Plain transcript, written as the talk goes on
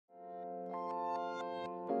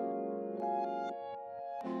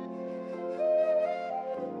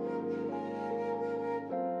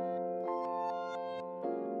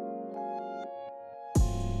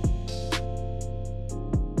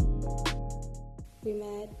We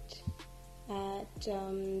met at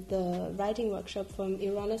the writing workshop from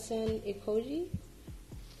Ironasan Ekoji.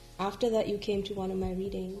 After that, you came to one of my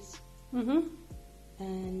readings. Mm-hmm.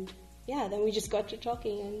 And yeah, then we just got to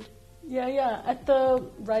talking. And Yeah. At the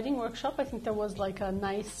writing workshop, I think there was like a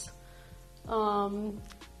nice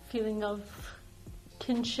feeling of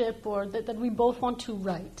kinship, or that we both want to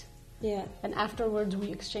write. Yeah. And afterwards,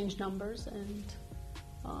 we exchanged numbers, and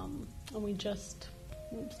we just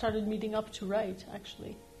started meeting up to write,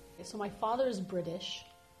 actually. So my father is British,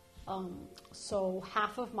 so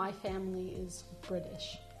half of my family is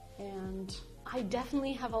British. And I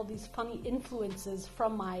definitely have all these funny influences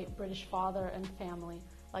from my British father and family,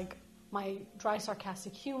 like my dry,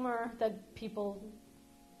 sarcastic humor that people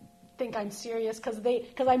think I'm serious because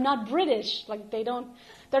I'm not British. Like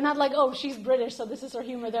they're not like, oh, she's British, so this is her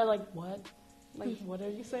humor. They're like, what? Like, what are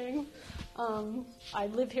you saying? I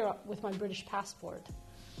live here with my British passport,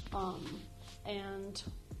 and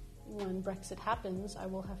when Brexit happens, I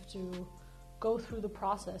will have to go through the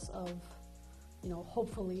process of,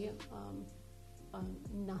 hopefully, a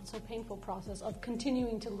not so painful process of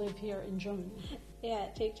continuing to live here in Germany. Yeah,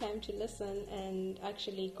 take time to listen and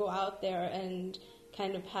actually go out there and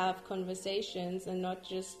kind of have conversations and not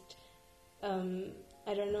just,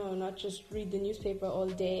 not just read the newspaper all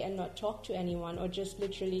day and not talk to anyone, or just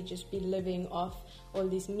literally just be living off all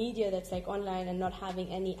this media that's like online and not having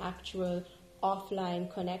any actual offline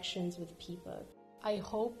connections with people. I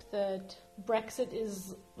hope that Brexit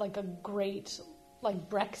is like a great, like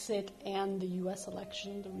Brexit and the US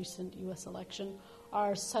election, the recent US election,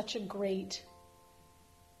 are such a great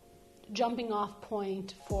jumping off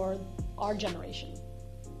point for our generation.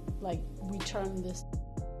 Like, we turn this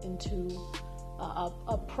into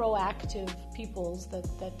a proactive peoples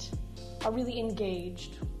that are really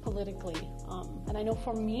engaged politically. And I know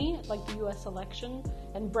for me, like the US election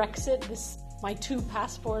and Brexit, my two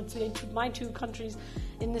passports, my two countries,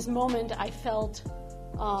 in this moment I felt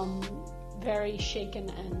very shaken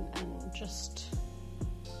and just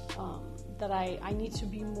that I need to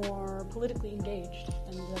be more politically engaged,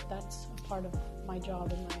 and that's a part of my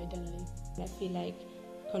job and my identity. I feel like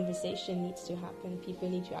conversation needs to happen. People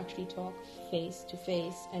need to actually talk face to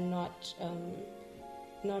face and not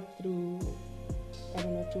through,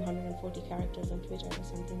 240 characters on Twitter or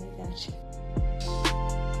something like that.